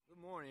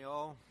Morning,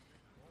 y'all.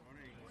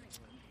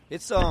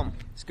 It's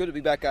good to be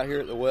back out here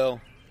at the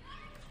well.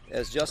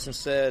 As Justin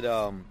said,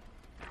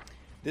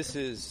 this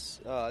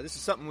is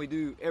something we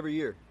do every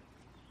year.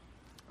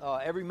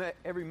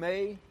 Every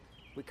May,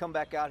 we come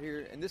back out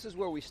here, and this is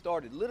where we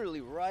started. Literally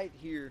right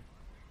here,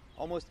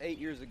 almost 8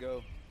 years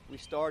ago, we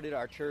started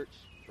our church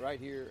right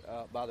here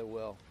by the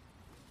well.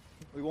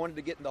 We wanted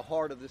to get in the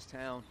heart of this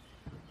town,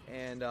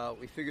 and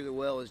we figured the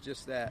well is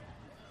just that.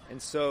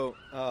 And so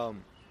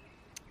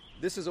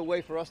this is a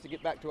way for us to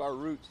get back to our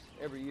roots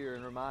every year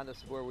and remind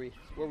us where we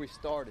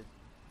started.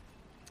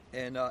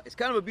 And it's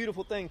kind of a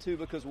beautiful thing too,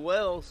 because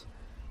wells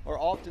are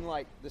often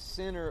like the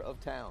center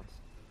of towns,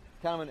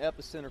 kind of an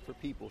epicenter for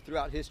people.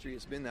 Throughout history,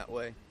 it's been that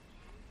way.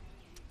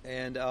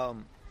 And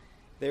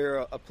they're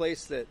a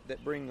place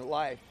that bring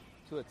life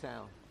to a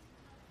town.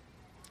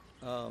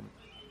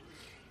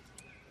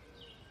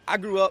 I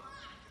grew up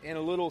in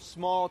a little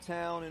small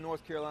town in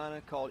North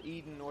Carolina called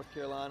Eden, North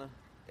Carolina,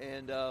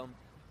 and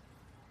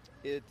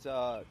it's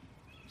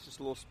just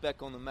a little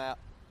speck on the map.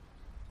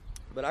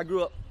 But I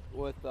grew up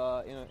with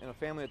in a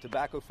family of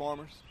tobacco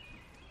farmers,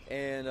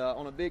 and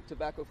on a big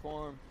tobacco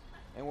farm.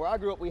 And where I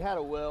grew up, we had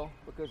a well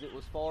because it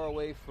was far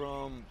away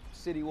from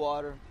city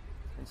water.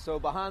 And so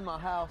behind my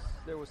house,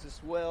 there was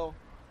this well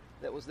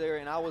that was there,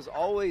 and I was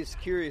always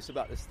curious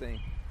about this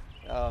thing.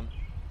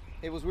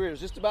 It was weird. It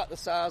was just about the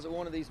size of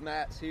one of these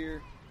mats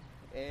here,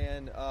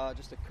 and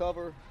just a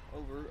cover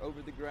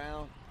over the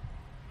ground.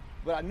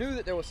 But I knew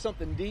that there was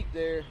something deep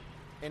there,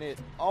 and it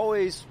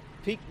always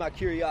piqued my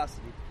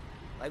curiosity.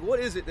 Like, what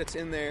is it that's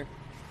in there?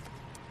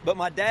 But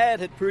my dad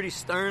had pretty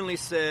sternly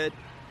said,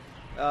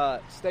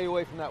 stay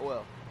away from that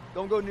well.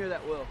 Don't go near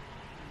that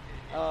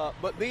well.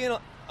 But being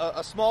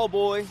a small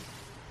boy,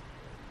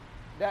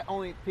 that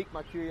only piqued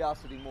my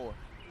curiosity more.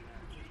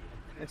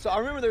 And so I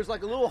remember there's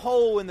like a little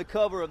hole in the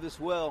cover of this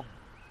well.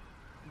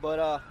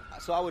 But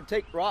so I would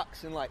take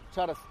rocks and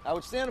I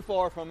would stand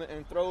far from it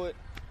and throw it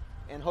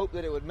and hope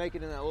that it would make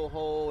it in that little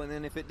hole. And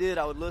then if it did,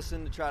 I would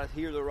listen to try to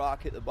hear the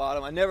rock hit the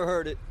bottom. I never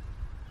heard it,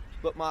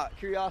 but my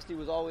curiosity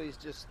was always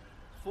just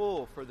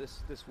full for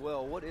this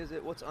well. What is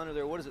it? What's under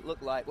there? What does it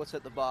look like? What's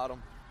at the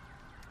bottom?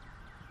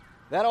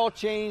 That all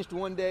changed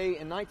one day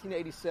in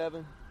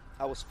 1987.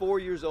 I was 4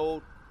 years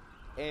old,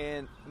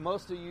 and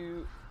most of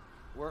you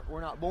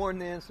were not born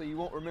then, so you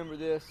won't remember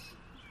this.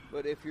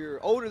 But if you're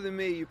older than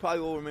me, you probably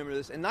will remember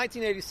this. In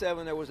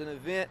 1987, there was an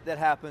event that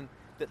happened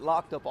that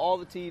locked up all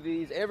the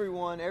TVs.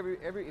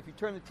 If you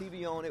turn the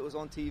TV on, it was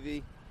on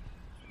TV.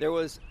 There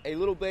was a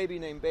little baby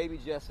named Baby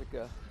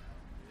Jessica.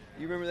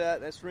 You remember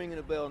that? That's ringing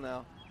a bell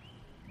now.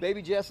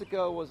 Baby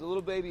Jessica was a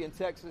little baby in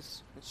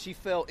Texas, and she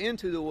fell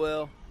into the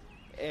well,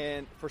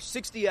 and for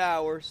 60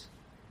 hours,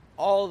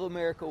 all of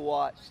America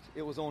watched.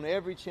 It was on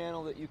every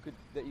channel that you could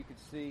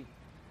see,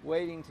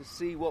 waiting to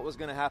see what was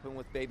going to happen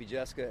with Baby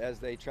Jessica as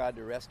they tried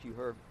to rescue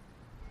her.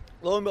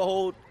 Lo and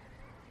behold,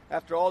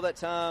 after all that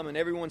time and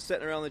everyone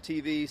sitting around the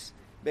TVs,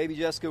 Baby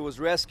Jessica was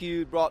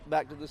rescued, brought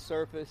back to the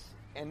surface,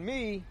 and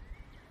me,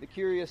 the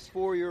curious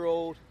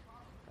 4-year-old,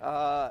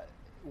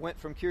 went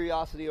from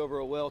curiosity over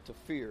a well to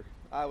fear.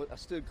 I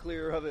stood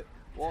clear of it,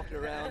 walked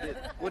around it,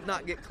 would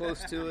not get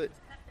close to it.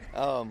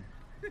 So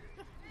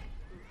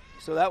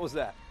that was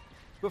that.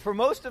 But for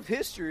most of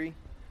history,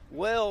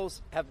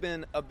 wells have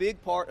been a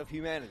big part of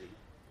humanity.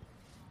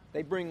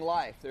 They bring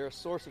life. They're a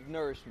source of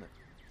nourishment.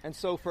 And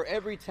so for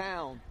every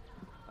town,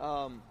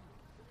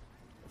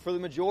 for the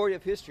majority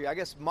of history, I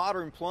guess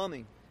modern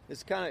plumbing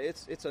is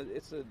it's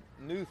a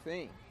new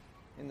thing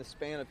in the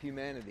span of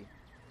humanity.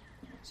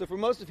 So for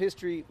most of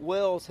history,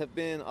 wells have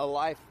been a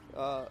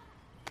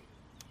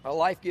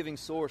life-giving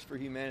source for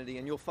humanity,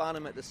 and you'll find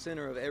them at the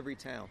center of every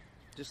town,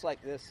 just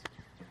like this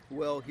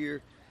well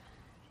here.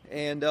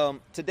 And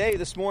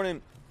this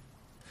morning,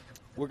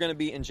 we're going to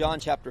be in John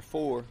chapter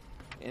 4,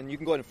 and you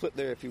can go ahead and flip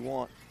there if you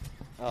want.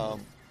 We're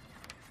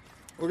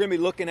going to be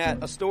looking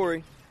at a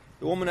story,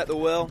 the woman at the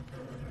well,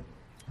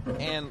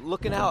 and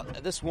looking out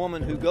at this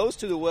woman who goes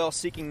to the well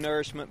seeking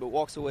nourishment but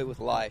walks away with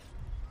life.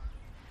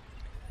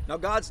 Now,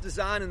 God's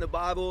design in the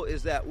Bible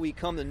is that we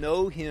come to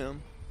know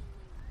Him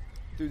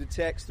through the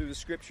text, through the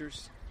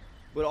Scriptures,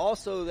 but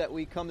also that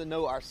we come to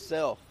know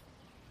ourselves.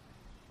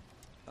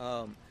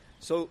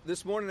 So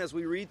this morning, as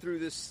we read through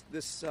this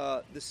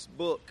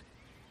book,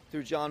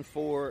 through John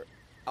 4,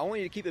 I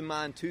want you to keep in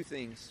mind two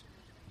things.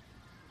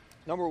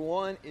 Number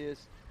one is,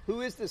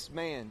 who is this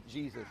man,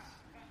 Jesus?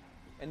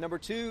 And number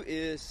two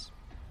is,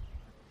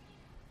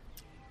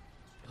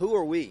 who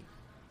are we?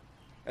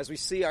 As we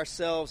see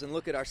ourselves and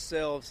look at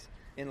ourselves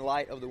in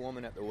light of the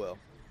woman at the well.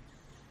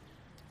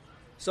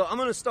 So I'm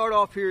going to start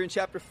off here in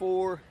chapter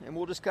 4, and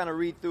we'll just kind of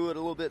read through it a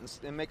little bit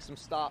and make some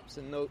stops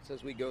and notes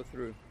as we go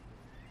through.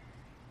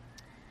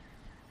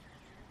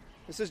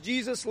 It says,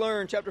 Jesus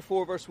learned, chapter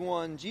 4, verse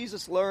 1,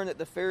 Jesus learned that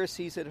the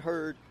Pharisees had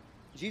heard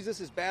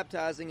Jesus is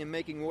baptizing and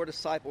making more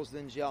disciples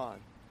than John,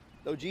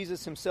 though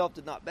Jesus himself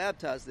did not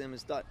baptize them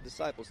as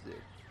disciples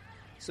did.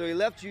 So he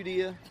left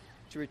Judea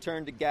to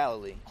return to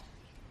Galilee.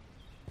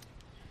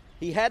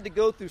 He had to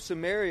go through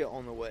Samaria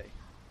on the way.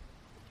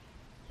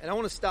 And I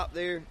want to stop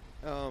there.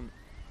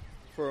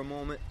 for a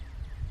moment.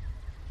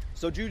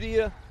 So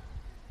Judea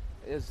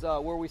is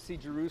where we see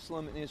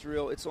Jerusalem and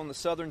Israel. It's on the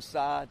southern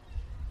side,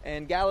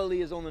 and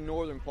Galilee is on the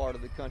northern part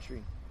of the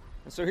country.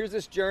 And so here's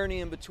this journey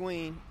in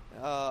between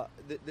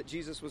that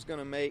Jesus was going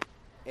to make.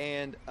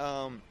 And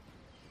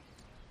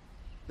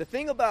the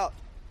thing about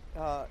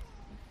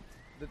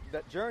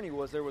that journey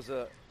was there was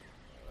a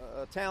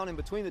town in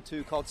between the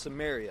two called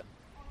Samaria.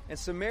 And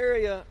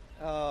Samaria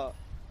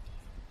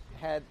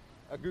had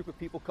a group of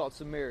people called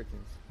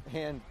Samaritans.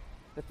 And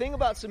the thing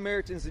about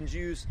Samaritans and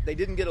Jews, they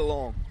didn't get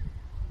along.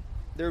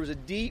 There was a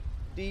deep,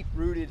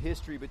 deep-rooted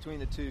history between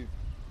the two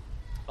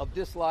of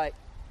dislike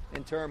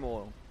and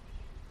turmoil.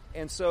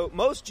 And so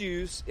most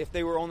Jews, if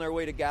they were on their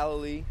way to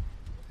Galilee,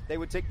 they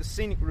would take the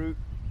scenic route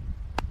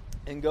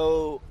and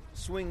go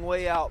swing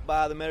way out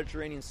by the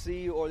Mediterranean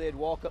Sea, or they'd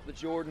walk up the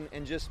Jordan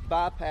and just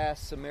bypass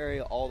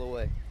Samaria all the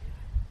way.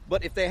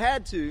 But if they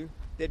had to,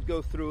 they'd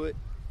go through it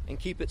and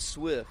keep it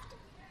swift.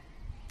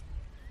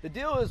 The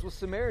deal is with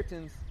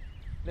Samaritans,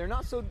 they're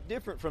not so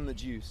different from the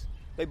Jews.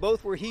 They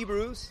both were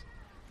Hebrews,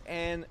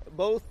 and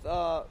both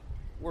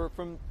were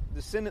from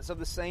descendants of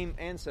the same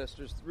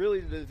ancestors.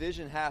 Really, the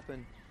division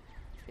happened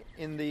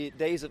in the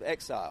days of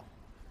exile,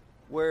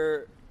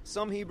 where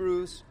some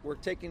Hebrews were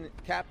taken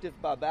captive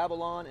by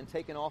Babylon and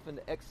taken off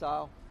into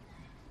exile.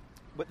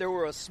 But there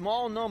were a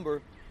small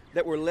number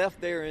that were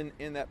left there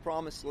in that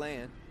promised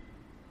land.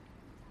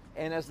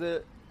 And as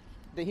the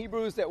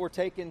Hebrews that were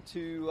taken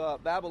to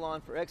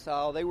Babylon for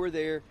exile, they were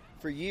there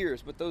for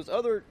years. But those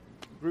other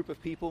group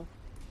of people,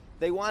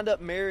 they wind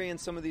up marrying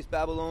some of these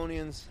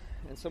Babylonians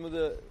and some of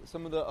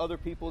the other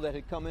people that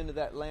had come into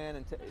that land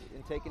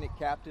and taken it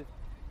captive.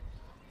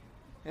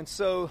 And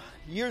so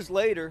years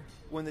later,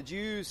 when the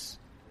Jews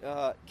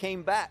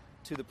came back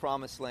to the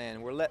promised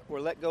land, were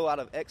let go out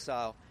of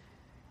exile,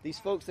 these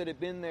folks that had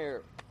been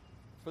there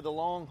for the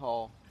long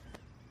haul,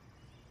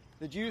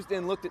 the Jews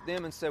then looked at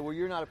them and said, well,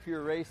 you're not a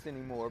pure race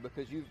anymore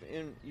because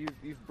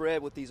you've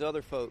bred with these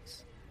other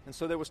folks. And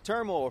so there was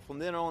turmoil from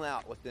then on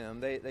out with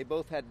them. They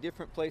both had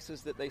different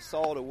places that they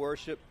saw to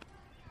worship.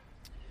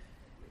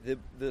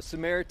 The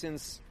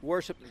Samaritans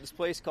worshipped at this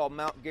place called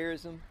Mount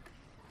Gerizim,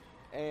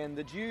 and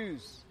the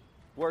Jews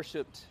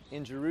worshipped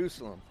in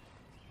Jerusalem.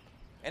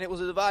 And it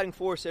was a dividing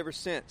force ever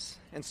since.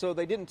 And so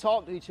they didn't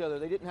talk to each other.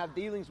 They didn't have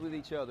dealings with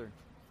each other.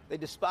 They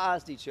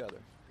despised each other.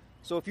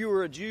 So if you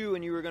were a Jew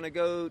and you were going to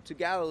go to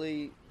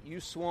Galilee, you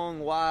swung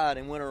wide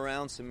and went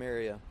around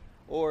Samaria.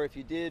 Or if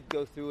you did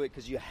go through it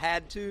because you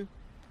had to,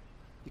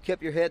 you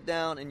kept your head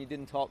down and you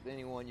didn't talk to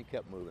anyone. You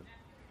kept moving.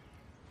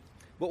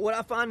 But what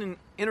I find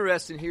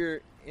interesting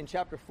here in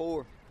chapter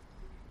 4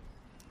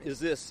 is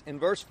this. In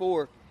verse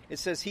 4, it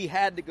says he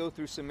had to go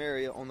through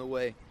Samaria on the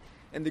way.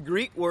 And the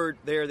Greek word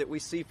there that we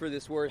see for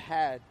this word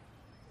had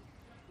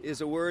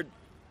is a word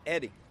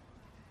edi.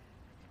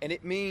 And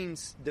it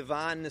means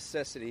divine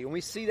necessity. And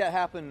we see that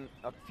happen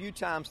a few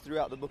times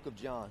throughout the book of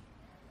John.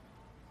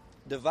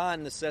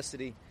 Divine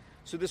necessity.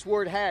 So this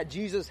word had,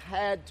 Jesus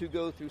had to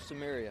go through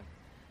Samaria.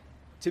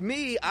 To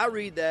me, I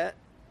read that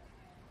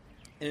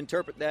and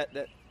interpret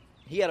that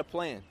he had a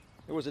plan.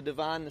 There was a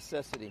divine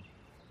necessity.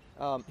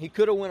 He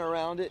could have went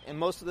around it, and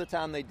most of the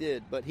time they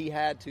did, but he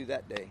had to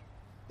that day.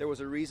 There was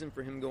a reason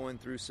for him going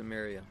through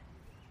Samaria.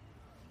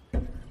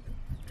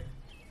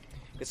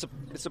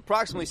 It's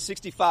approximately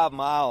 65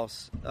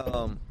 miles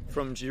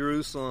from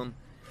Jerusalem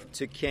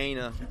to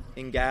Cana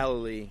in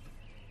Galilee,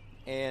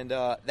 and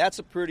that's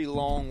a pretty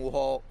long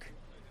walk.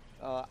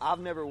 I've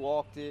never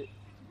walked it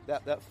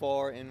that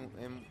far in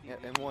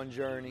one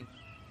journey,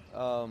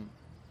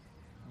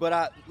 but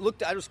I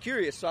was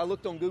curious, so I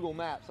looked on Google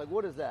Maps. Like,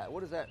 what is that?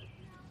 What does that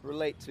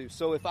relate to?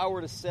 So if I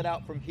were to set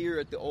out from here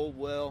at the Old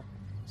Well,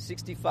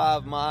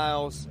 65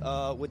 miles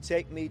would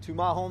take me to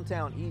my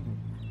hometown, Eden,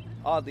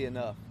 oddly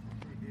enough,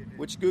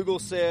 which Google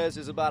says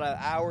is about an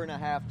hour and a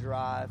half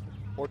drive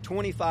or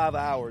 25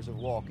 hours of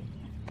walking.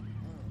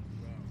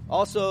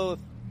 Also,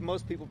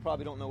 most people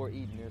probably don't know where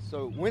Eden is.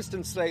 So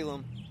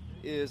Winston-Salem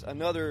is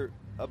another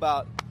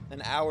about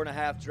an hour and a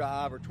half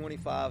drive or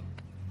 25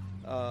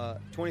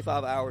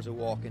 hours of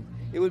walking.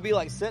 It would be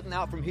like setting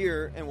out from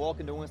here and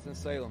walking to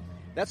Winston-Salem.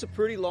 That's a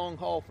pretty long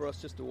haul for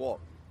us just to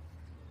walk.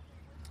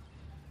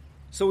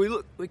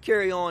 So we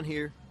carry on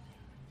here.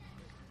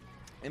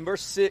 In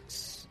verse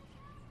 6,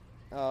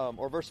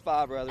 or verse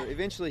 5 rather,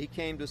 eventually he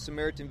came to a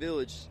Samaritan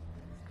village,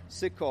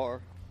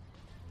 Sychar,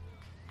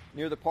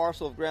 near the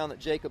parcel of ground that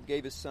Jacob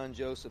gave his son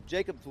Joseph.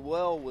 Jacob's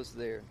well was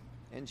there,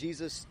 and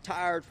Jesus,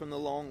 tired from the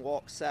long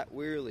walk, sat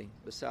wearily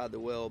beside the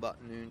well about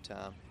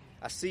noontime.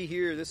 I see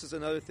here, this is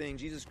another thing,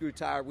 Jesus grew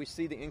tired. We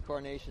see the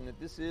incarnation, that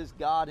this is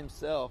God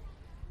himself,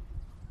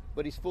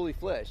 but he's fully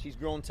flesh. He's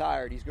grown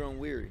tired. He's grown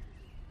weary.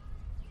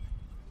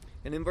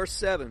 And in verse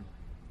 7,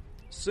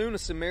 soon a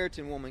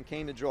Samaritan woman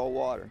came to draw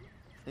water,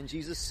 and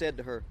Jesus said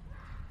to her,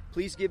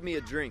 please give me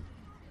a drink.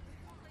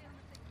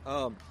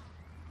 Now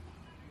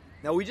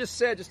we just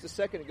said just a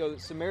second ago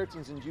that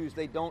Samaritans and Jews,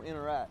 they don't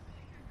interact.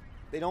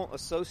 They don't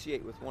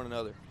associate with one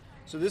another.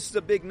 So this is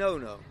a big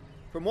no-no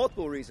for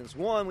multiple reasons.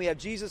 One, we have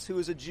Jesus who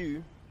is a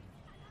Jew,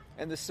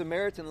 and the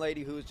Samaritan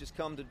lady who has just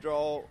come to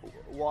draw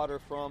water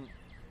from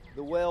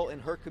the well in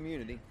her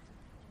community.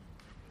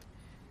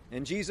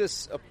 And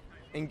Jesus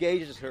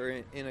engages her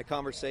in a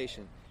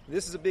conversation.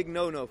 This is a big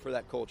no-no for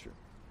that culture.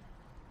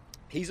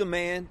 He's a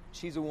man,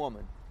 she's a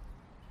woman.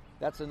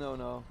 That's a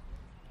no-no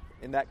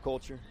in that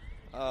culture.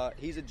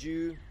 He's a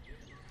Jew,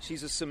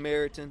 she's a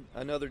Samaritan,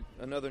 another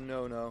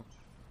no-no.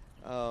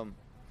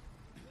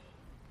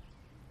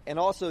 And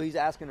also he's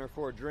asking her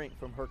for a drink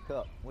from her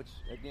cup, which,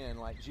 again,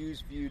 like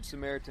Jews viewed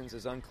Samaritans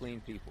as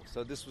unclean people.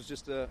 So this was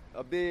just a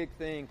big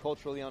thing,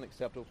 culturally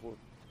unacceptable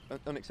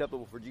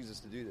for Jesus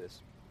to do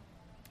this.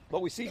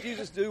 But we see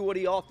Jesus do what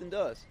he often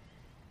does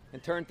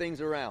and turn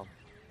things around.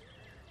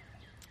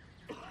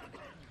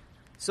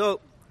 So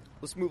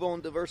let's move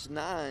on to verse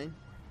 9.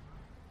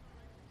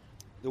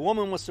 The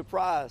woman was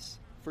surprised,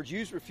 for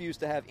Jews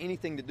refused to have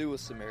anything to do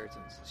with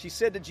Samaritans. She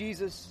said to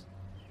Jesus,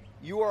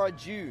 "You are a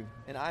Jew,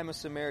 and I am a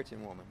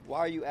Samaritan woman. Why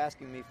are you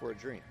asking me for a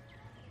drink?"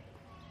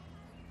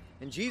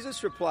 And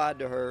Jesus replied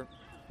to her,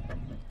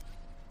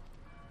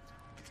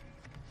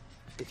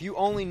 "If you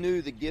only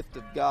knew the gift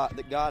of God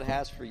that God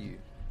has for you,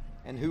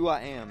 and who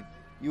I am,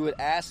 you would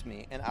ask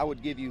me, and I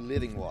would give you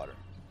living water."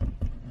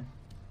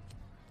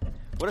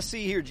 What I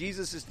see here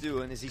Jesus is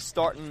doing is he's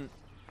starting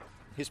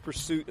his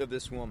pursuit of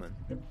this woman.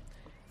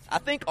 I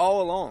think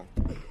all along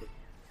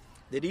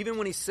that even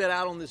when he set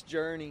out on this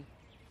journey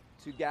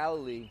to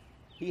Galilee,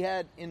 he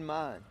had in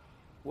mind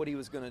what he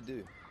was going to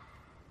do.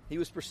 He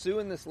was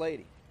pursuing this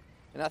lady.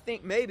 And I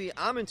think maybe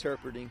I'm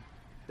interpreting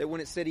that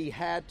when it said he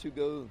had to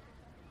go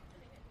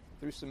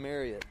through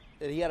Samaria,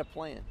 that he had a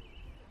plan.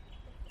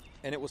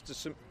 And it was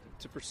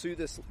to pursue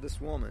this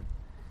woman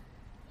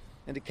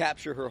and to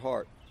capture her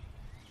heart.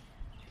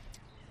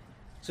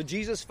 So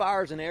Jesus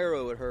fires an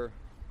arrow at her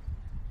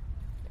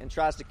and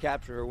tries to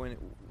capture her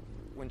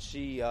when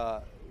he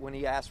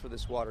asks for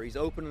this water. He's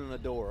opening the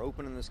door,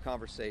 opening this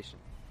conversation.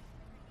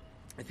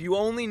 If you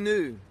only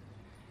knew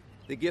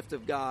the gift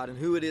of God and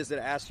who it is that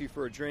asks you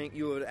for a drink,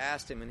 you would have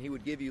asked him and he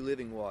would give you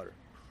living water.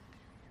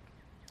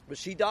 But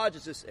she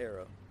dodges this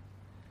arrow.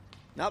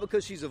 Not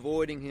because she's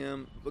avoiding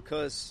him, but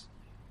because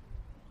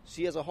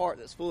she has a heart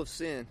that's full of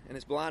sin and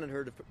it's blinded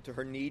her to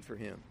her need for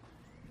him.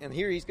 And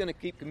here he's going to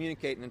keep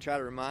communicating and try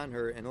to remind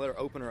her and let her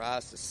open her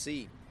eyes to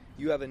see.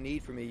 You have a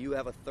need for me. You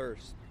have a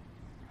thirst.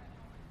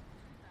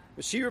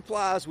 But she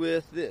replies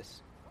with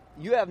this: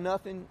 "You have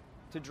nothing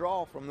to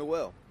draw from the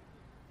well,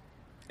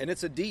 and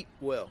it's a deep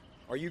well.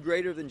 Are you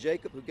greater than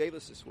Jacob who gave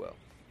us this well?"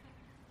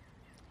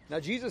 Now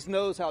Jesus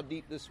knows how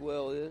deep this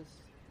well is.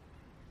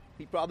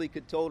 He probably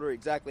could have told her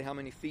exactly how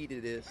many feet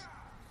it is.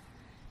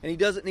 And he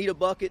doesn't need a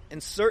bucket,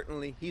 and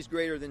certainly he's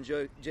greater than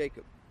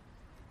Jacob.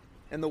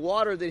 And the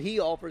water that he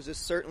offers is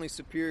certainly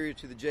superior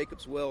to the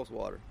Jacob's well's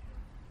water.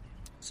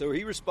 So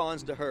he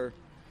responds to her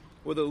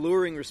with a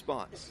luring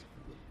response.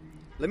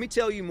 "Let me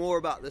tell you more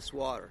about this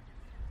water.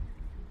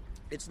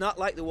 It's not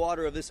like the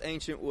water of this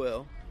ancient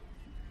well.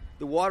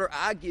 The water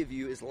I give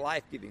you is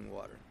life-giving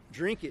water.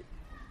 Drink it,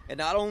 and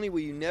not only will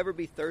you never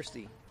be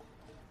thirsty,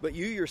 but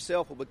you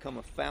yourself will become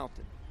a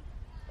fountain,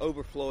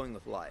 overflowing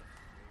with life."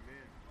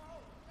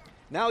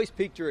 Now he's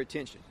piqued her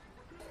attention.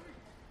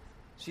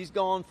 She's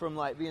gone from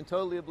being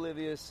totally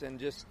oblivious and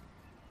just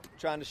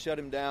trying to shut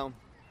him down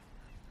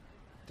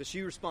to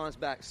she responds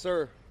back,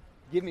 "Sir,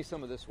 give me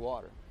some of this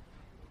water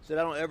so that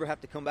I don't ever have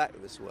to come back to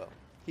this well."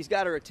 He's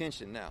got her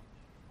attention now.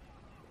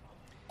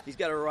 He's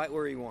got her right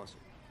where he wants her.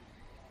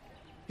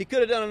 He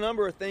could have done a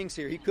number of things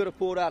here. He could have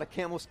pulled out a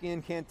camel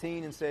skin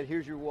canteen and said,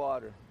 "Here's your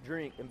water.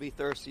 Drink and be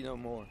thirsty no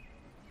more."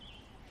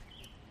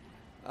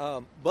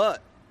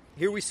 But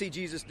here we see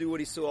Jesus do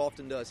what he so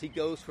often does. He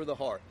goes for the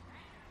heart.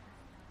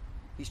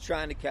 He's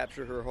trying to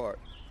capture her heart.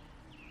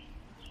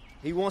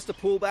 He wants to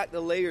pull back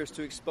the layers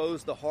to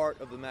expose the heart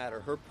of the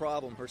matter, her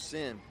problem, her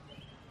sin.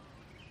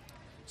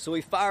 So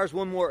he fires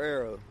one more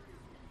arrow.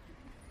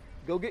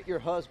 "Go get your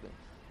husband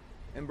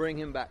and bring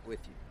him back with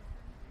you."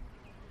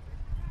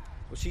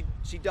 Well,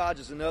 she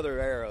dodges another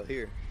arrow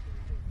here.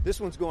 This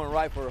one's going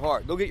right for her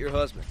heart. "Go get your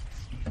husband."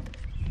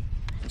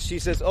 And she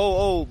says,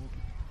 oh,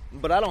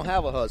 but I don't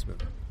have a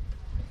husband."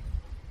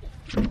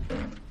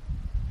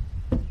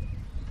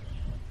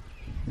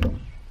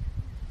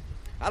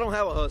 "I don't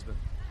have a husband.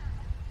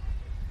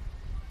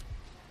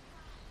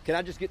 Can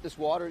I just get this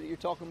water that you're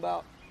talking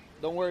about?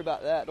 Don't worry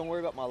about that. Don't worry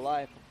about my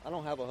life. I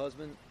don't have a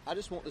husband. I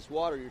just want this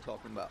water you're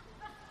talking about."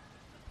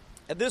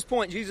 At this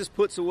point, Jesus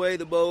puts away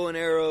the bow and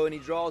arrow and he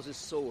draws his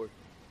sword.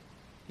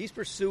 He's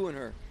pursuing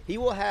her. He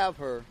will have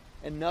her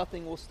and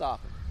nothing will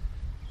stop him.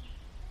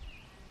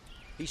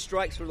 He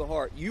strikes for the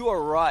heart. "You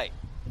are right,"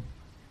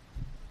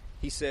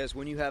 he says,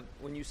 when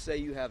you say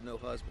you have no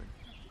husband.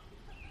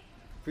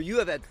 "For you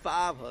have had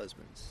 5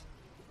 husbands,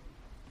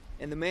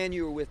 and the man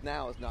you are with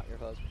now is not your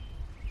husband."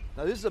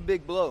 Now this is a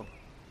big blow.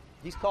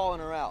 He's calling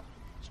her out,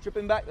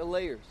 stripping back the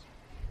layers.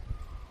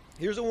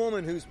 Here's a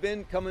woman who's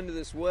been coming to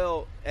this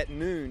well at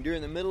noon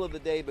during the middle of the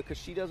day because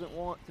she doesn't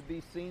want to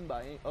be seen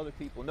by any other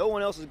people. No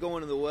one else is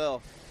going to the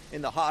well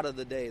in the hot of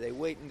the day. They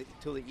wait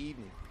until the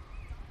evening.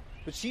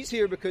 But she's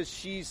here because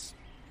she's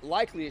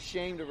likely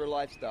ashamed of her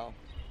lifestyle.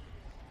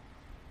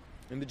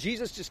 And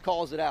Jesus just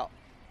calls it out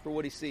for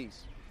what he sees.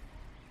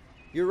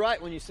 You're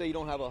right when you say you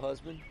don't have a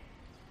husband,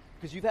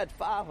 because you've had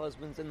 5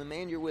 husbands, and the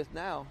man you're with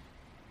now,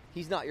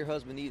 he's not your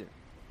husband either.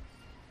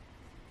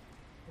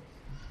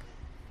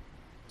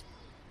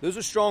 Those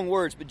are strong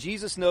words, but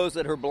Jesus knows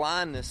that her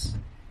blindness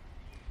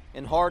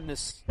and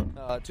hardness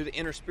to the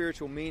inner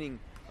spiritual meaning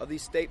of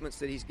these statements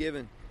that he's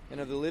given and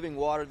of the living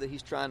water that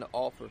he's trying to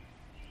offer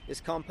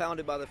is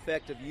compounded by the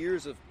effect of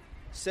years of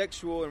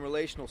sexual and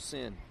relational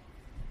sin.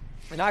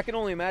 And I can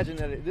only imagine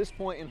that at this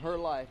point in her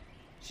life,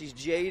 she's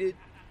jaded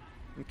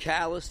and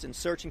calloused and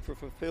searching for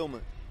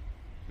fulfillment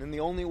in the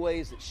only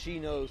ways that she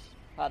knows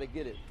how to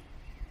get it,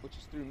 which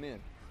is through men.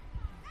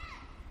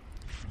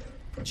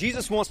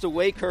 Jesus wants to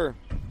wake her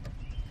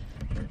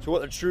to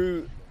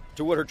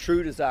what her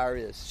true desire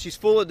is. She's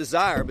full of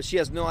desire, but she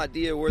has no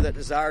idea where that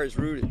desire is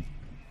rooted.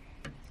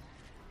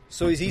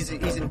 So he's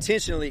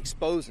intentionally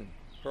exposing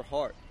her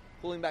heart,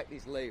 pulling back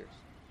these layers.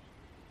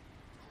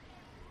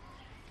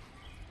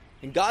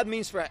 And God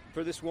means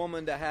for this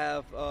woman to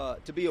have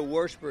to be a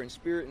worshiper in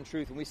spirit and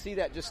truth. And we see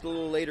that just a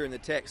little later in the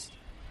text.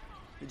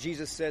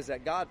 Jesus says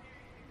that God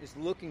is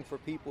looking for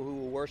people who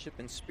will worship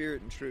in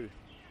spirit and truth.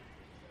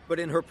 But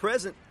in her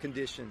present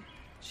condition,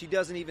 she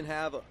doesn't even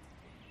have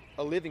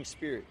a living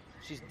spirit.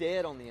 She's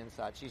dead on the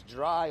inside. She's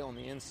dry on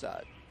the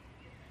inside.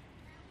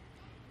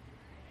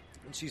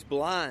 And she's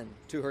blind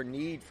to her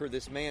need for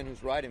this man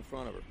who's right in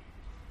front of her.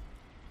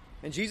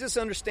 And Jesus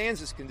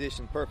understands this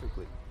condition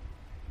perfectly.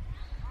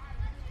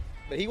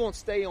 But he won't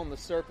stay on the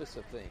surface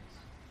of things.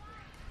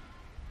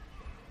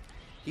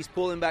 He's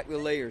pulling back the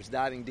layers,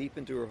 diving deep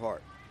into her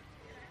heart.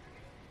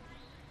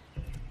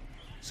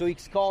 So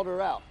he's called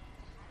her out.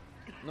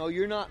 No,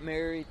 you're not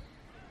married,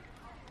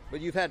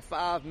 but you've had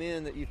 5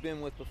 men that you've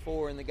been with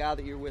before, and the guy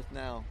that you're with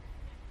now,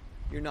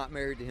 you're not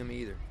married to him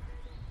either.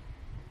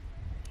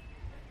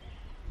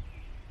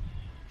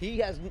 He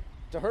has,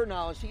 to her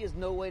knowledge, he has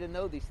no way to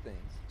know these things.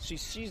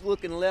 She's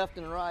looking left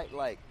and right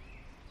like,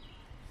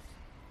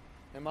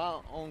 am I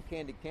on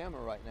candid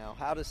camera right now?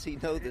 How does he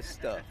know this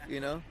stuff, you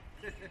know?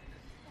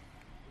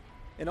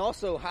 And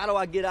also, how do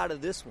I get out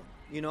of this one?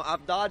 You know,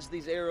 I've dodged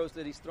these arrows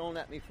that he's thrown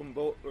at me from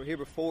here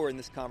before in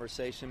this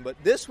conversation, but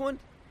this one,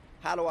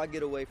 how do I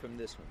get away from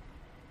this one?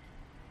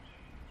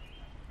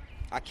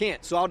 I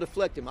can't, so I'll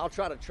deflect him. I'll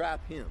try to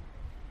trap him.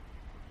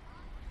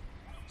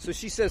 So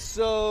she says,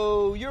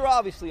 so you're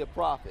obviously a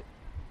prophet,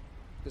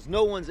 because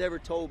no one's ever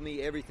told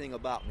me everything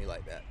about me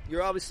like that.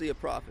 You're obviously a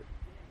prophet.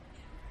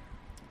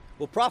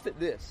 Well, prophet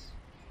this.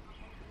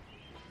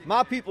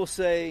 My people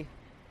say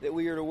that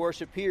we are to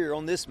worship here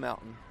on this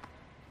mountain,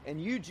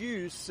 and you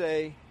Jews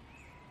say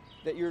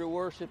that you're to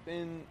worship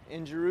in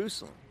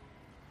Jerusalem.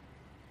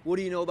 What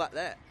do you know about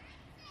that?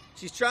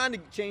 She's trying to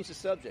change the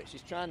subject.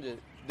 She's trying to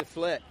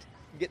deflect,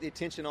 get the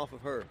attention off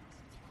of her.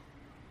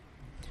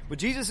 But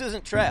Jesus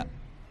isn't trapped.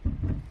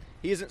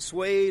 He isn't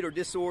swayed or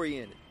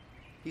disoriented.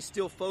 He's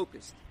still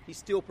focused. He's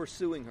still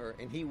pursuing her,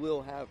 and he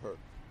will have her.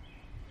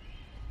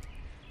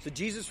 So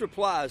Jesus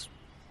replies,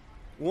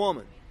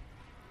 woman,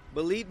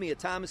 believe me, a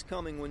time is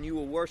coming when you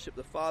will worship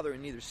the Father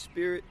in neither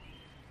spirit,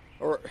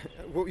 or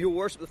you'll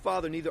worship the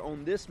Father neither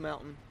on this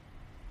mountain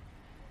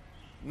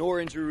nor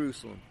in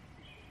Jerusalem.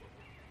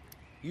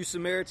 You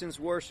Samaritans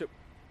worship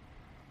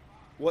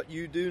what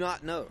you do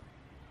not know.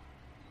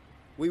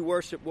 We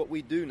worship what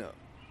we do know,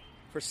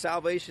 for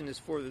salvation is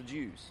for the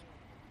Jews.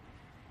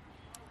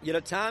 Yet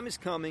a time is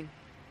coming,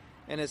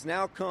 and has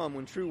now come,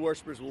 when true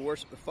worshipers will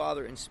worship the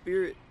Father in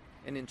spirit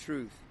and in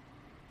truth,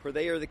 for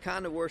they are the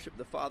kind of worship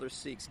the Father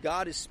seeks.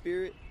 God is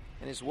spirit,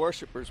 and his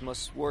worshipers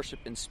must worship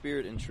in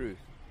spirit and truth.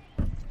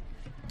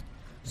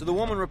 So the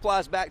woman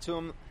replies back to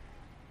him,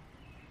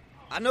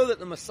 I know that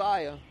the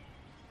Messiah,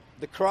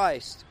 the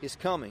Christ, is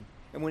coming,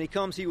 and when he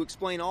comes, he will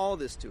explain all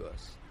this to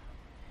us.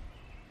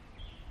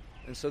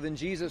 And so then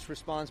Jesus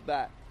responds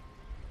back,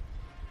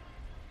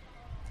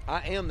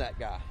 I am that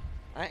guy.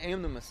 I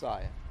am the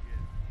Messiah.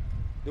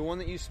 The one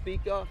that you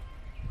speak of,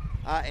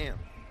 I am.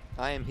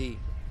 I am he.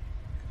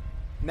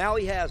 Now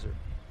he has her.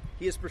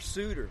 He has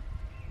pursued her.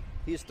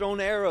 He has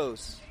thrown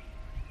arrows.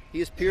 He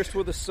has pierced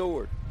with a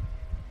sword.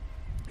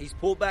 He's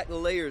pulled back the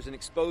layers and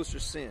exposed her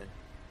sin.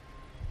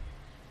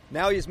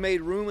 Now he has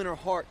made room in her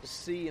heart to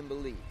see and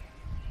believe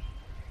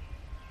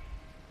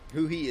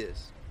who he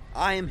is.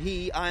 I am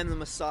he. I am the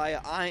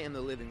Messiah. I am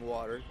the living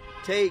water.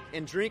 Take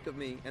and drink of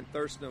me and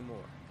thirst no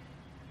more.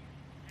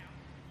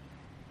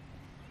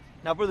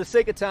 Now, for the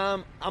sake of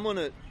time, I'm going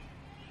to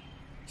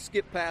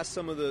skip past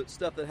some of the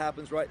stuff that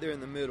happens right there in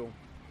the middle.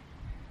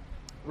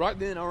 Right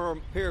then, or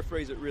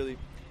paraphrase it really,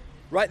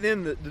 right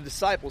then the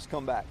disciples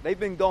come back. They've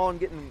been gone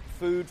getting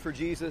food for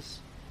Jesus.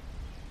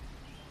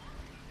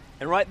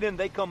 And right then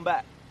they come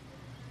back.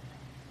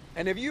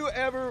 And have you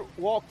ever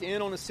walked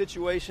in on a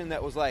situation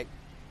that was like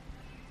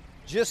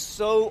just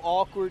so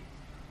awkward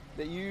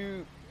that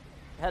you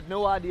had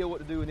no idea what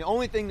to do, and the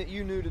only thing that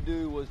you knew to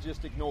do was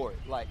just ignore it,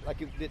 like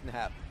it didn't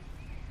happen?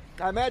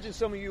 I imagine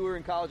some of you who are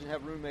in college and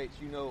have roommates,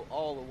 you know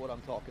all of what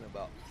I'm talking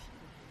about.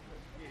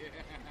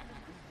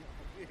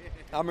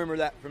 I remember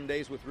that from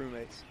days with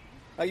roommates.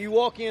 Like you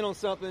walk in on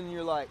something and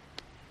you're like,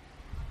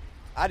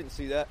 I didn't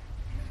see that.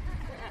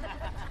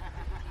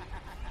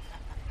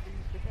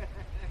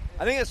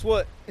 I think that's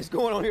what is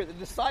going on here. The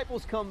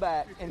disciples come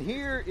back, and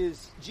here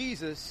is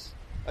Jesus,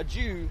 a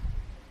Jew,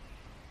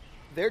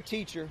 their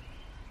teacher,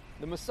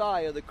 the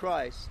Messiah, the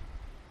Christ,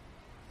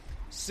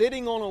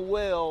 sitting on a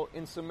well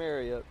in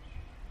Samaria,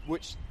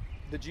 which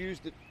the Jews,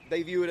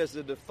 they view it as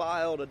a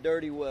defiled, a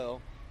dirty well,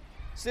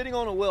 sitting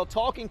on a well,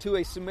 talking to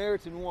a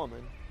Samaritan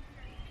woman,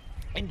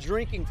 and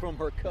drinking from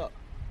her cup.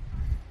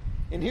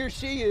 And here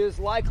she is,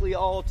 likely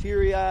all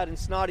teary-eyed and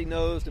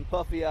snotty-nosed and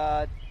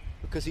puffy-eyed,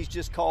 because he's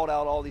just called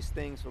out all these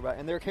things about,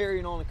 and they're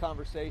carrying on a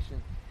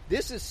conversation.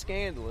 This is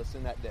scandalous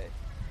in that day.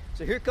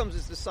 So here comes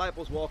his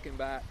disciples walking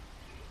back,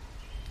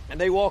 and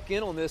they walk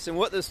in on this, and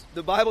what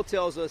the Bible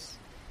tells us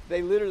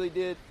they literally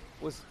did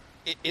was,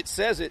 it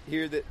says it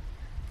here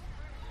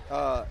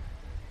that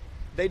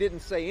they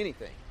didn't say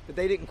anything, that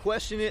they didn't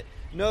question it.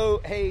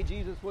 No, hey,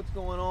 Jesus, what's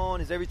going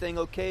on? Is everything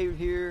okay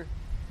here?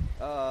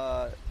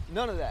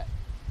 None of that.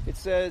 It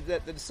says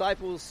that the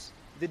disciples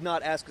did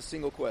not ask a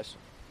single question.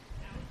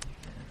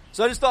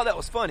 So I just thought that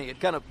was funny.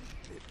 It kind of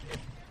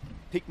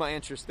piqued my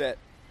interest that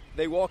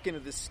they walk into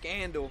this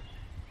scandal,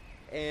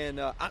 and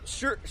I'm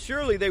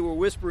surely they were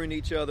whispering to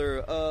each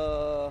other,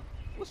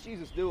 what's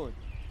Jesus doing?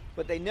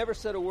 But they never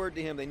said a word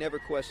to him. They never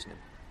questioned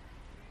him.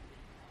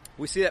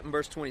 We see that in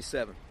verse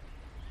 27.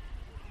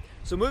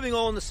 So moving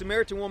on, the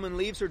Samaritan woman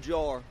leaves her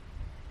jar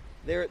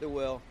there at the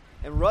well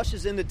and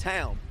rushes into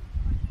town,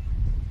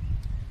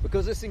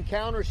 because this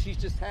encounter she's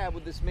just had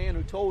with this man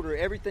who told her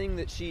everything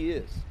that she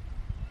is,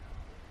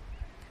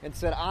 and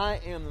said,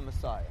 I am the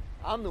Messiah.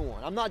 I'm the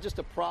one. I'm not just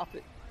a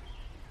prophet.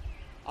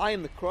 I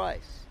am the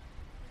Christ.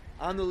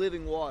 I'm the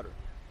living water.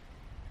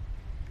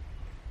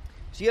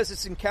 She has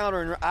this encounter,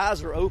 and her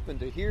eyes are open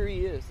to, here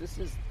he is.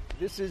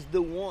 This is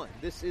the one.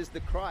 This is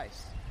the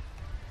Christ.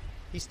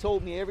 He's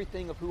told me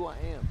everything of who I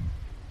am.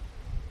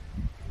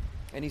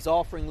 And he's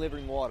offering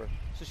living water.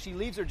 So she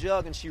leaves her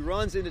jug and she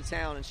runs into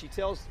town, and she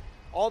tells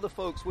all the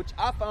folks, which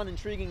I found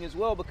intriguing as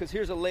well, because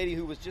here's a lady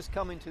who was just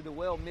coming to the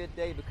well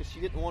midday because she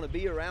didn't want to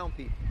be around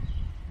people.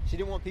 She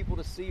didn't want people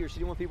to see her. She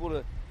didn't want people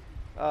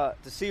to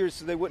see her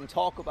so they wouldn't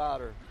talk about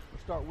her or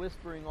start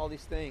whispering all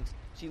these things.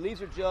 She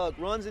leaves her jug,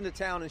 runs into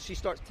town, and she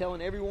starts telling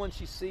everyone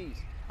she sees,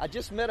 I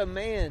just met a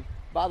man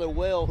by the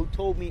well who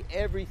told me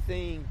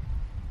everything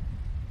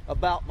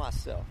about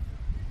myself.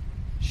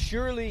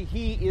 Surely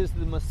he is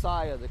the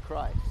Messiah, the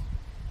Christ.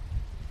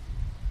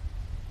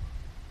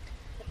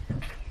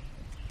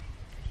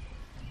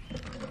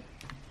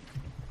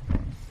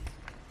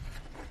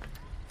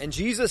 And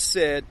Jesus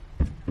said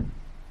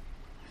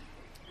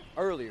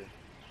earlier,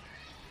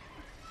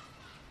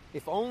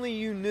 if only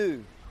you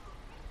knew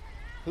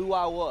who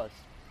I was,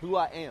 who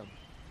I am,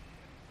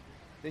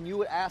 then you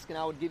would ask and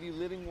I would give you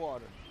living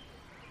water.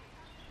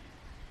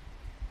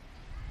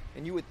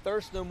 And you would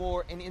thirst no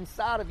more, and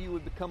inside of you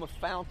would become a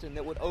fountain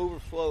that would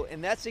overflow.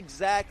 And that's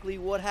exactly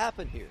what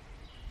happened here.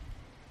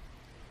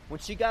 When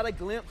she got a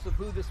glimpse of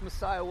who this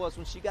Messiah was,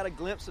 when she got a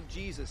glimpse of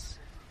Jesus,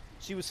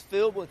 she was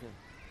filled with him,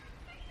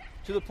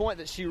 to the point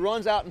that she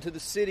runs out into the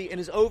city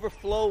and is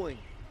overflowing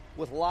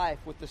with life,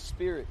 with the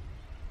Spirit.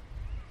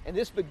 And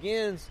this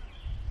begins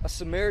a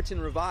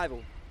Samaritan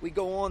revival. We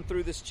go on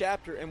through this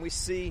chapter and we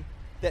see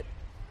that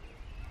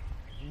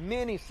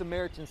many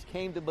Samaritans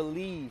came to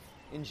believe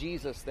in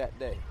Jesus that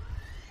day.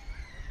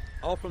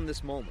 All from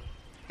this moment.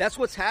 That's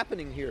what's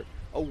happening here.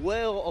 A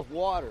well of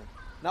water,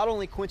 not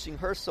only quenching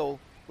her soul,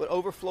 but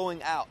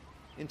overflowing out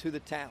into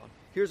the town.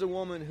 Here's a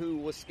woman who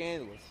was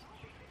scandalous.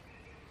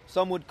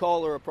 Some would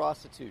call her a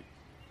prostitute,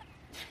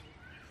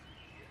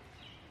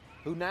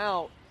 who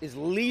now is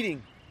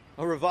leading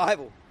a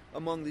revival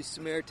among these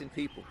Samaritan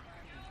people.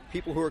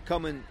 People who are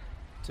coming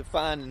to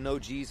find and know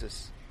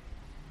Jesus.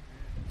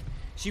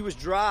 She was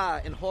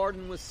dry and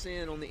hardened with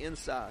sin on the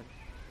inside.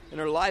 And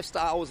her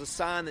lifestyle was a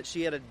sign that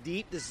she had a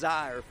deep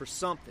desire for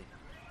something.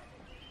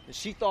 And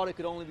she thought it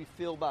could only be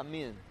filled by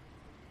men.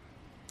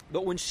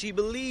 But when she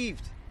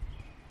believed,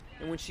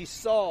 and when she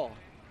saw,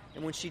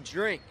 and when she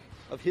drank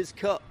of his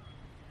cup,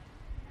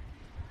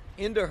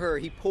 into her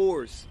he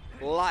pours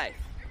life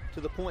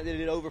to the point that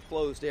it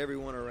overflows to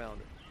everyone around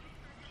her.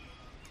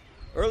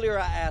 Earlier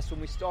I asked,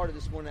 when we started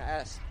this morning, I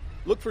asked,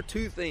 look for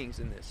two things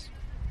in this.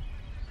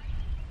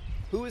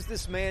 Who is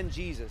this man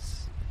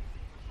Jesus?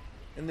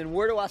 And then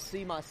where do I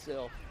see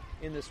myself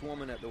in this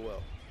woman at the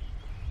well?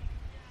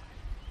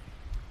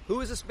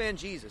 Who is this man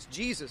Jesus?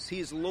 Jesus, he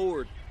is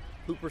Lord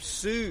who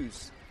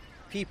pursues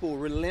people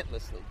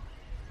relentlessly.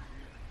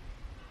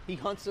 He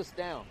hunts us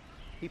down.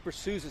 He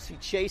pursues us. He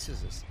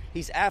chases us.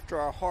 He's after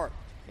our heart,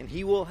 and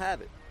he will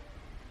have it.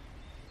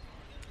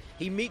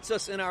 He meets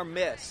us in our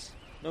mess.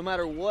 No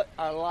matter what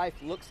our life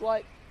looks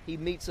like, he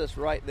meets us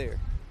right there,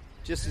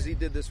 just as he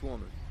did this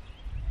woman.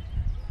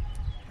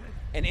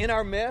 And in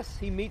our mess,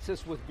 he meets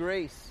us with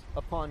grace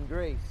upon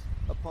grace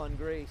upon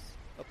grace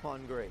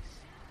upon grace.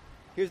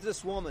 Here's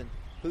this woman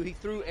who he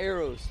threw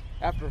arrows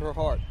after her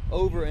heart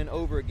over and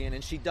over again,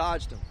 and she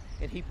dodged them.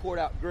 And he poured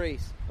out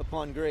grace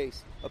upon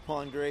grace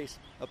upon grace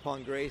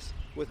upon grace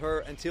with her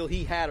until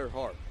he had her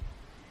heart.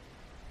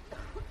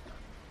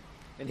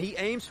 And he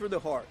aims for the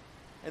heart.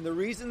 And the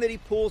reason that he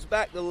pulls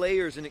back the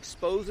layers and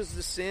exposes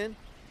the sin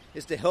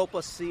is to help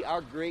us see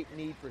our great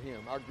need for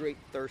him, our great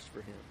thirst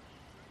for him,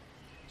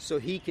 so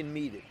he can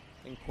meet it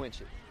and quench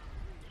it.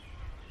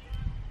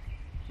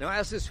 Now I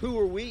ask this, who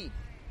are we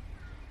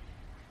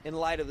in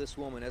light of this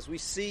woman? As we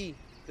see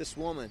this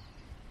woman,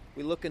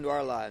 we look into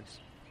our lives.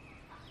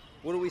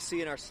 What do we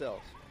see in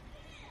ourselves?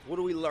 What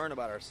do we learn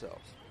about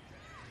ourselves?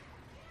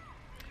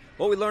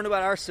 What we learn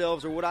about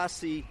ourselves, or what I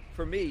see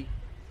for me,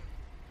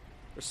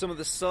 are some of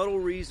the subtle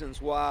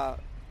reasons why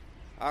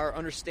our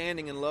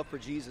understanding and love for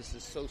Jesus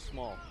is so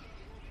small.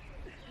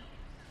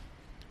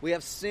 We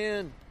have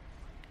sin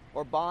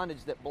or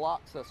bondage that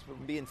blocks us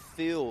from being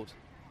filled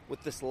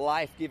with this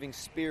life-giving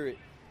spirit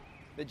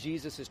that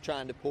Jesus is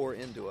trying to pour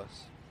into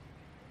us.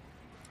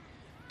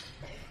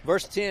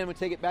 Verse 10, we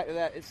take it back to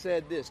that. It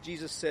said this.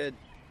 Jesus said,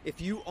 if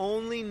you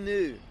only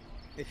knew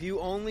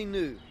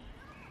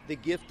the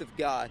gift of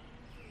God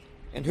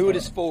and who it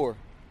is for,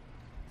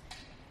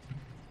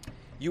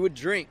 you would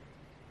drink.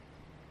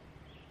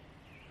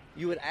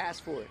 You would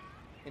ask for it,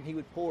 and he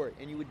would pour it,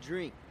 and you would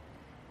drink.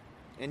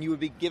 And you would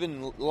be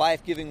given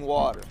life-giving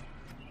water,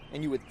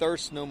 and you would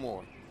thirst no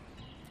more.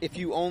 If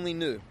you only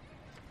knew.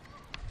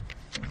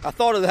 I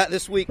thought of that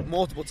this week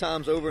multiple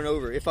times over and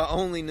over. If I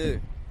only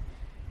knew.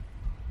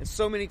 And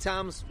so many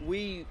times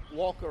we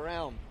walk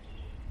around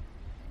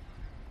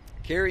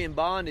carrying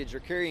bondage or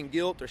carrying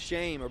guilt or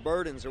shame or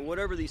burdens or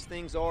whatever these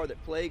things are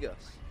that plague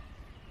us.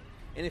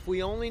 And if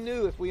we only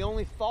knew, if we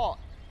only thought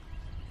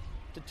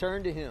to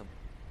turn to him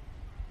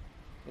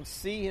and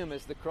see him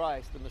as the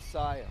Christ, the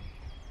Messiah,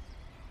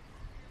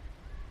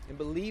 and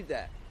believe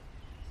that,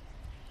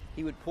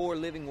 he would pour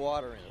living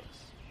water in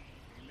us.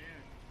 Amen.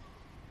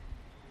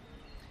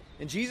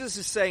 And Jesus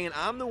is saying,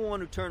 I'm the one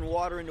who turned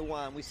water into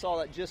wine. We saw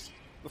that just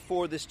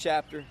before this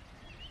chapter.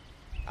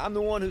 I'm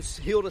the one who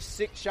healed a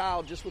sick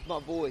child just with my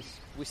voice.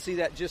 We see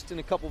that just in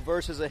a couple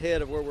verses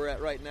ahead of where we're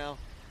at right now.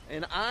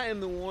 And I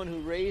am the one who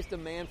raised a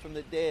man from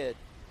the dead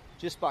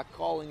just by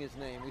calling his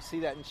name. We see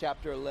that in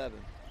chapter 11.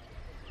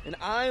 And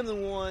I am the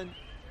one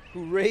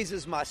who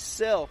raises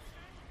myself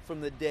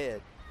from the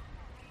dead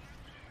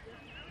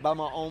by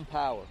my own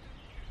power.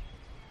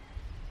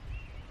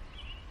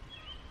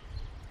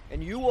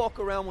 And you walk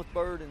around with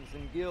burdens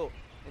and guilt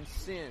and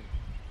sin.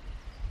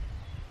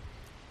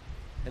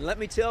 And let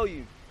me tell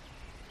you,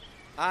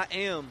 I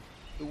am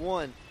the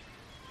one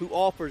who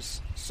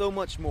offers so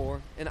much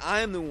more, and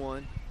I am the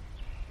one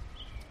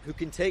who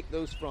can take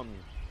those from you.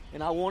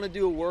 And I want to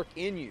do a work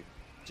in you.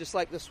 Just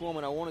like this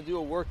woman, I want to do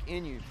a work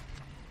in you,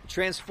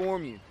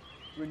 transform you,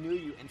 renew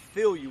you, and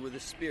fill you with the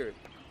Spirit.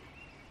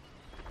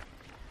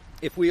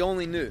 If we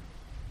only knew.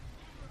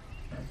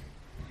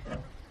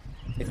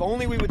 If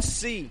only we would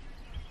see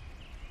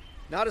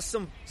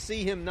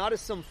him not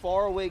as some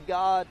faraway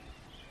God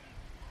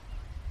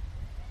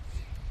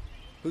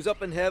who's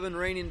up in heaven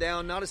raining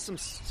down, not as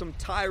some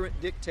tyrant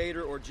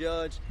dictator or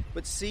judge,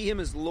 but see him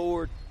as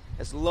Lord,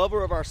 as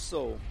lover of our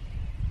soul,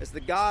 as the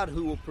God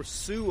who will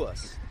pursue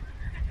us.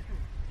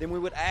 Then we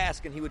would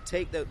ask, and he would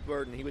take that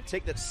burden, he would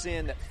take that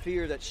sin, that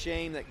fear, that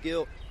shame, that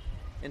guilt,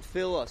 and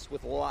fill us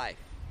with life,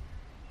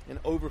 an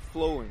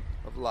overflowing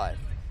of life.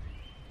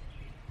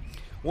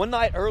 One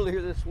night earlier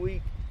this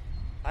week,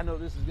 I know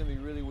this is going to be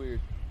really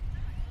weird.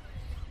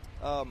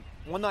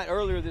 One night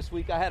earlier this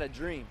week, I had a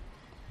dream.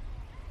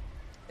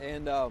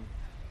 And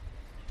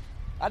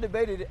I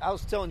debated, I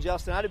was telling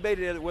Justin, I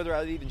debated whether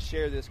I'd even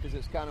share this because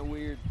it's kind of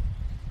weird.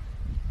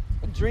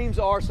 And dreams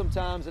are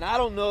sometimes, and I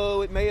don't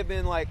know, it may have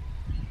been like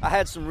I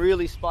had some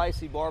really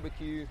spicy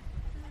barbecue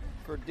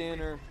for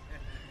dinner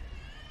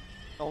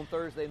on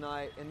Thursday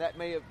night, and that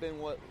may have been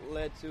what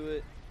led to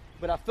it.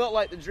 But I felt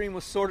like the dream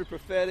was sort of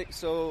prophetic,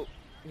 so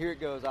here it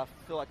goes. I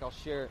feel like I'll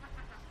share it.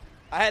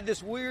 I had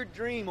this weird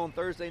dream on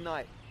Thursday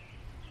night.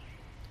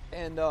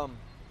 And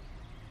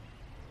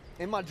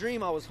in my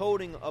dream, I was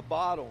holding a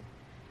bottle,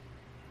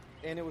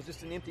 and it was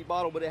just an empty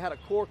bottle, but it had a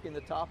cork in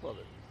the top of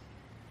it.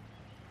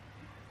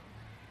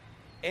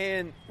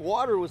 And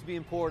water was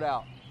being poured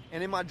out.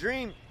 And in my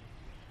dream,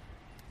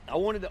 I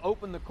wanted to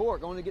open the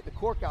cork. I wanted to get the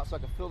cork out so I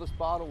could fill this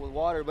bottle with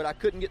water, but I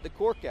couldn't get the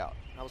cork out.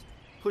 I was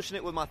pushing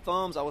it with my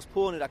thumbs. I was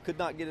pulling it. I could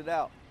not get it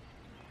out.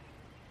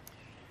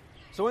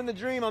 So in the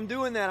dream, I'm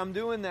doing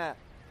that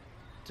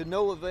to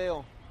no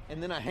avail.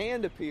 And then a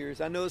hand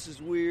appears. I know this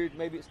is weird.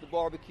 Maybe it's the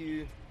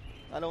barbecue.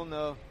 I don't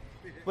know.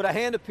 But a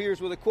hand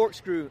appears with a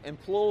corkscrew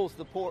and pulls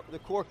the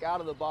cork out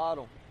of the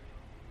bottle.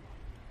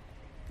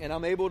 And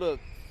I'm able to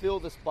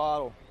fill this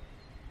bottle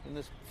in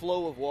this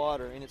flow of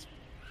water. And it's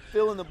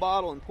filling the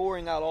bottle and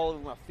pouring out all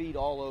over my feet,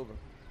 all over.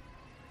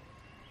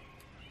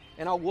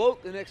 And I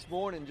woke the next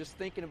morning just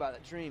thinking about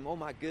that dream. Oh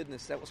my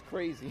goodness, that was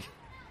crazy.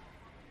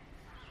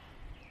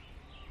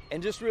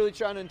 And just really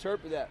trying to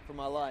interpret that for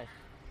my life.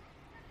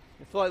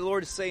 I feel like the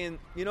Lord is saying,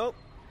 you know,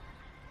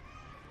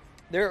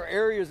 there are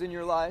areas in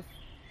your life,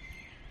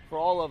 for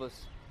all of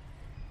us,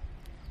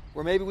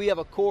 where maybe we have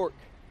a cork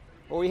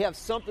or we have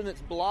something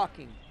that's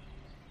blocking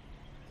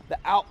the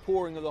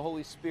outpouring of the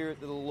Holy Spirit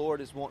that the Lord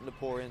is wanting to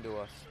pour into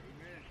us.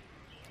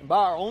 And by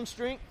our own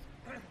strength,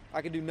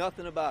 I can do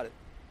nothing about it.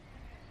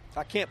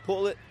 I can't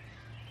pull it.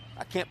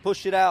 I can't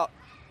push it out.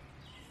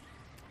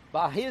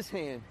 By His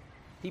hand,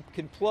 He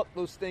can pluck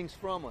those things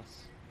from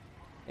us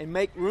and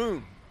make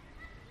room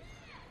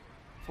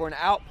for an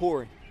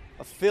outpouring,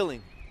 a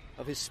filling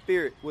of His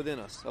Spirit within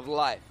us, of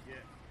life.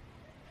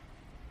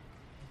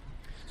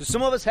 So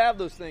some of us have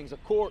those things, a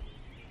cork,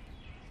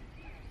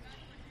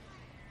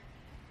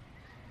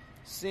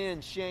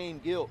 sin, shame,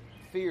 guilt,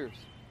 fears,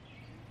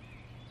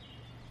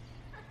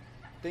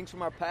 things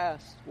from our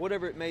past,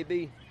 whatever it may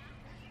be,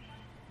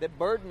 that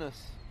burden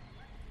us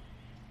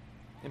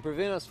and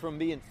prevent us from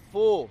being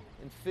full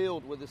and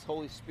filled with this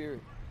Holy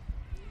Spirit,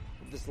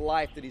 with this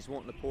life that He's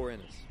wanting to pour in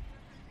us.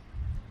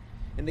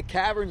 In the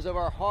caverns of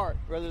our heart,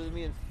 rather than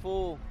being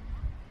full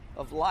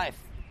of life,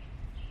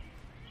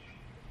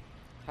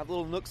 have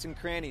little nooks and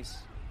crannies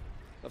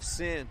of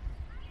sin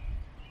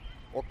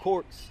or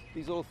corks,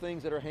 these little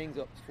things that are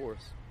hang-ups for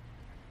us.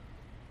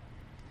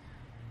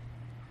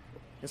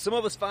 And some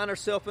of us find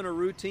ourselves in a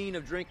routine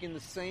of drinking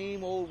the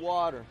same old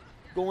water,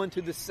 going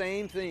to the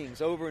same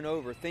things over and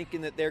over,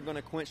 thinking that they're going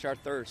to quench our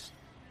thirst,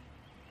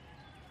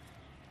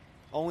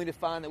 only to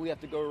find that we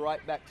have to go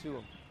right back to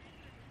Him.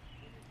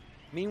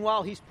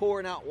 Meanwhile, He's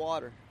pouring out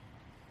water.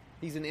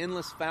 He's an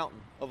endless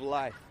fountain of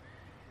life,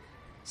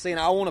 saying,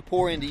 I want to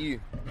pour into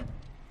you.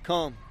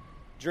 Come,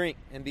 drink,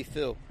 and be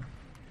filled.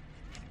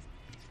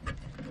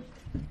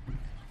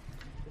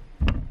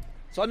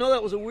 So I know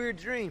that was a weird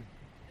dream.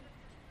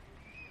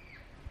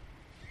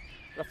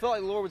 But I felt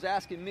like the Lord was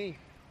asking me,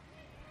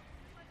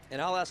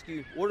 and I'll ask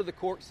you, what are the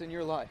corks in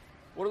your life?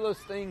 What are those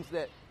things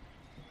that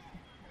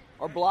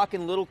are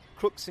blocking little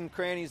crooks and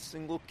crannies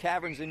and little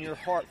caverns in your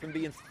heart from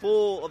being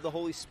full of the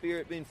Holy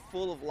Spirit, being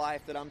full of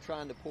life that I'm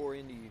trying to pour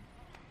into you?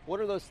 What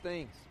are those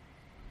things?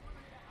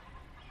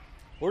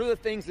 What are the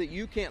things that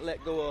you can't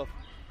let go of?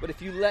 But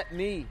if you let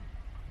me,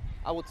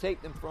 I will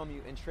take them from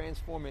you and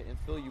transform it and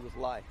fill you with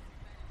life.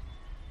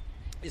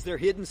 Is there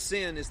hidden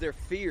sin? Is there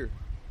fear?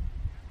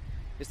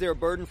 Is there a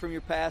burden from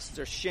your past? Is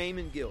there shame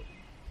and guilt?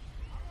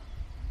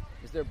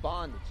 Is there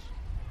bondage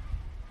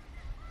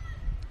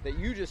that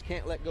you just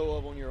can't let go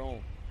of on your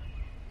own?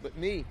 But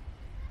me,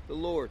 the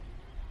Lord,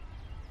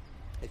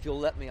 if you'll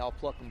let me, I'll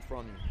pluck them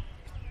from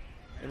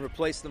you and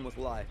replace them with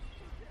life.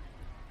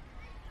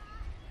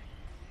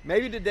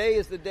 Maybe today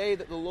is the day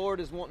that the Lord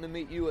is wanting to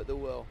meet you at the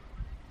well.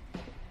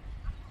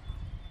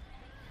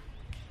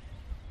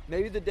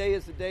 Maybe the day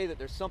is the day that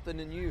there's something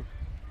in you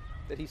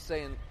that He's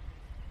saying,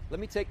 let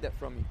me take that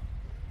from you.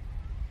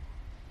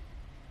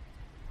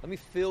 Let me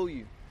fill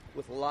you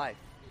with life.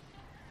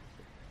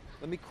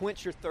 Let me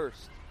quench your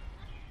thirst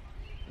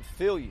and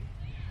fill you.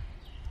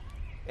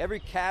 Every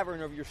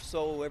cavern of your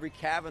soul, every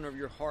cavern of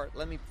your heart,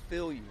 let me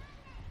fill you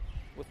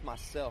with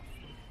myself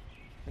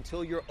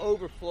until you're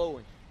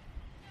overflowing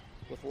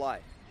with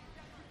life.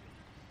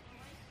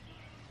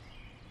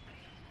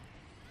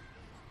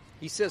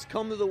 He says,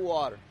 come to the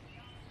water.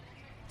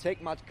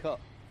 Take my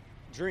cup.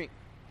 Drink.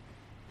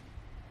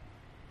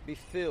 Be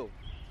filled.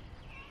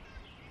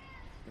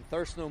 And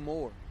thirst no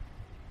more.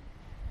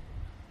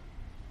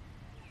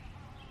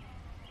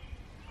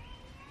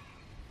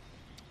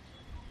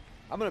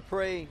 I'm going to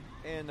pray,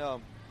 and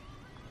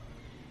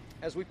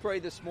as we pray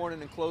this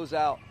morning and close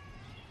out,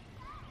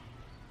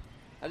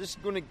 I'm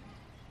just going to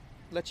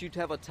let you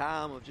have a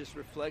time of just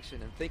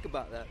reflection and think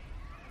about that.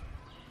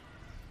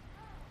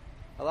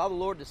 Allow the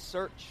Lord to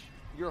search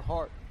your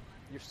heart,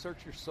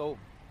 search your soul.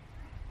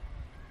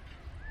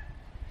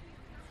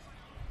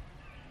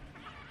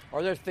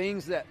 Are there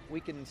things that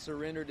we can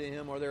surrender to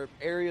Him? Are there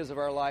areas of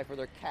our life? Are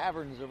there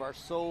caverns of our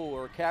soul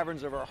or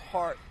caverns of our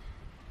heart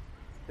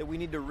that we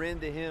need to rend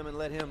to Him and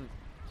let Him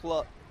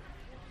pluck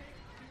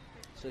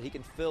so He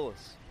can fill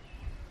us?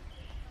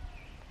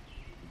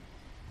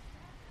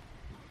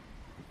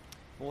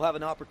 We'll have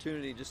an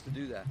opportunity just to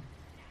do that.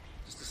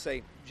 Just to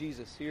say,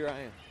 Jesus, here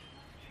I am.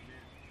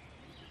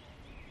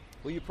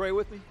 Will you pray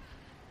with me?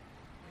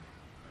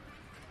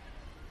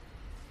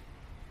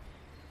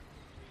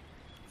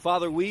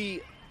 Father,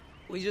 we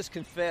just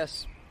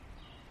confess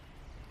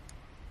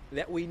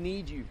that we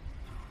need you.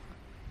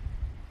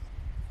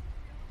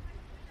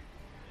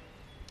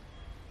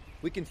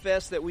 We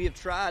confess that we have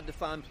tried to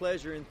find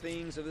pleasure in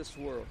things of this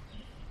world.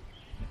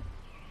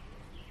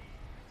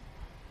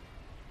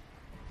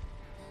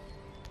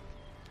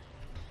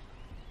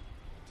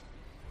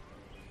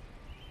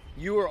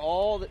 You are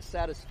all that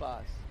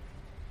satisfies.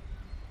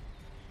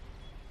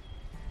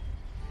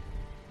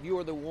 You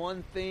are the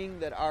one thing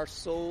that our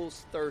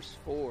souls thirst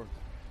for.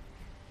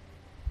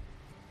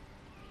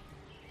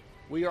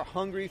 We are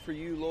hungry for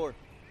you, Lord.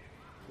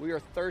 We are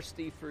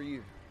thirsty for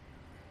you.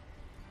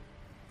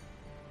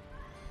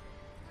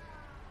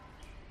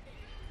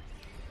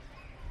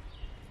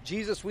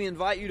 Jesus, we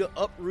invite you to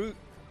uproot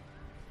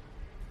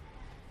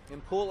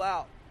and pull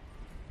out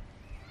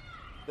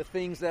the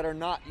things that are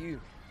not you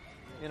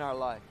in our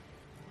life.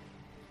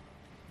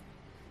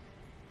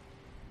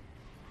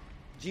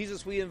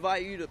 Jesus, we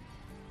invite you to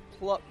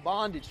pluck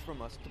bondage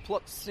from us, to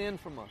pluck sin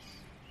from us,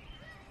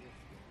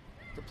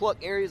 to pluck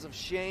areas of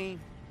shame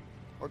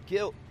or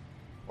guilt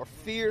or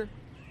fear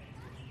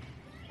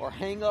or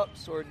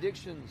hang-ups or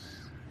addictions.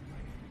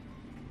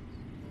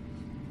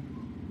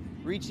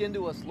 Reach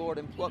into us, Lord,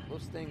 and pluck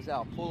those things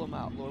out. Pull them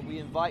out, Lord. We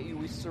invite you.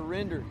 We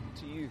surrender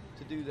to you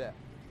to do that.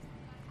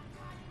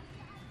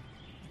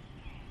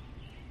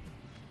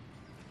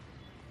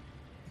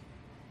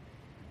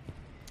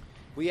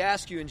 We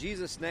ask you in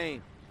Jesus'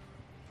 name,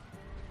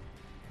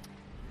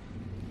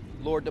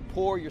 Lord, to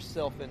pour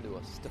yourself into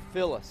us, to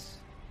fill us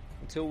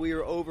until we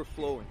are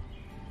overflowing.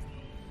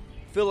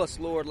 Fill us,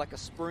 Lord, like a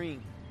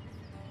spring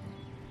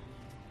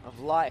of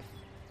life.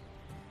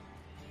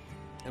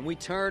 And we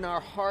turn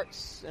our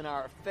hearts and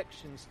our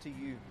affections to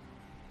you.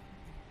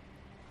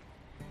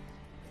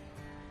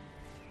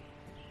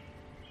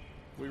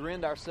 We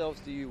rend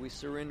ourselves to you. We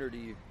surrender to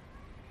you.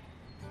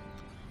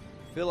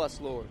 Fill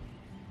us, Lord.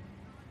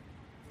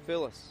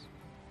 Fill us.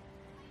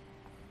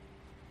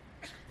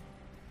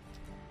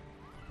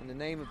 In the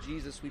name of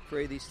Jesus, we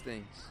pray these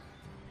things.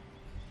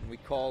 And we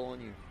call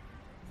on you.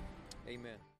 Amen.